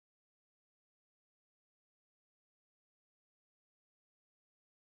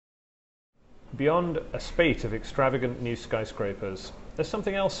Beyond a spate of extravagant new skyscrapers, there's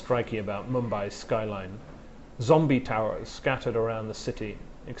something else striking about Mumbai's skyline. Zombie towers scattered around the city,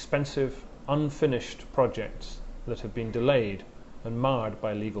 expensive, unfinished projects that have been delayed and marred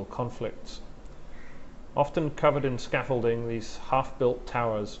by legal conflicts. Often covered in scaffolding, these half-built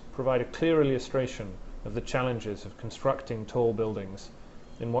towers provide a clear illustration of the challenges of constructing tall buildings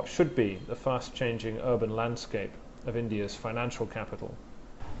in what should be the fast-changing urban landscape of India's financial capital.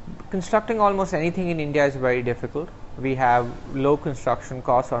 Constructing almost anything in India is very difficult. We have low construction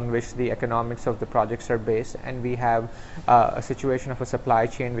costs on which the economics of the projects are based, and we have a situation of a supply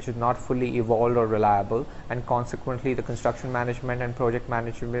chain which is not fully evolved or reliable, and consequently the construction management and project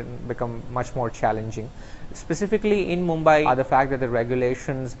management become much more challenging. Specifically in Mumbai, the fact that the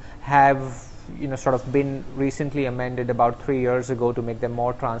regulations have sort of been recently amended about 3 years ago to make them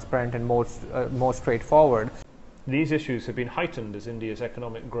more transparent and more straightforward. These issues have been heightened as India's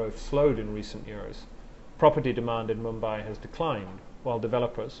economic growth slowed in recent years. Property demand in Mumbai has declined, while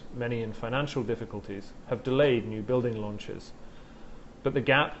developers, many in financial difficulties, have delayed new building launches. But the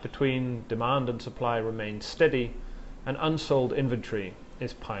gap between demand and supply remains steady, and unsold inventory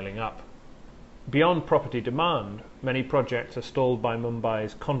is piling up. Beyond property demand, many projects are stalled by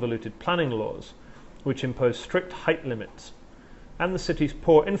Mumbai's convoluted planning laws, which impose strict height limits, and the city's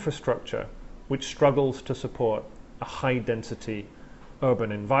poor infrastructure, which struggles to support a high-density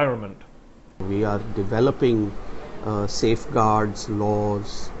urban environment. We are developing safeguards,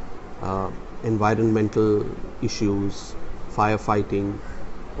 laws, environmental issues, firefighting.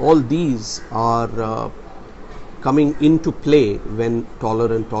 All these are coming into play when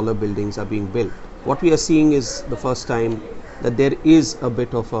taller and taller buildings are being built. What we are seeing is the first time that there is a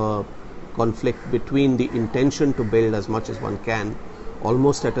bit of a conflict between the intention to build as much as one can,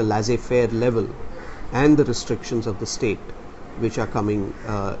 almost at a laissez-faire level, and the restrictions of the state, which are coming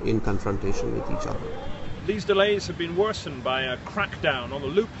in confrontation with each other. These delays have been worsened by a crackdown on the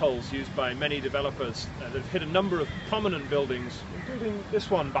loopholes used by many developers that have hit a number of prominent buildings, including this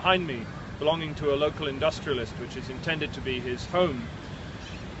one behind me, belonging to a local industrialist, which is intended to be his home.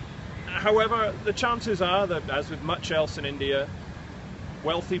 However, the chances are that, as with much else in India,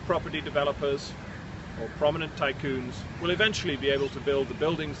 wealthy property developers or prominent tycoons will eventually be able to build the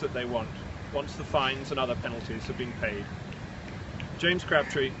buildings that they want once the fines and other penalties have been paid. James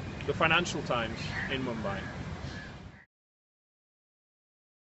Crabtree, The Financial Times in Mumbai.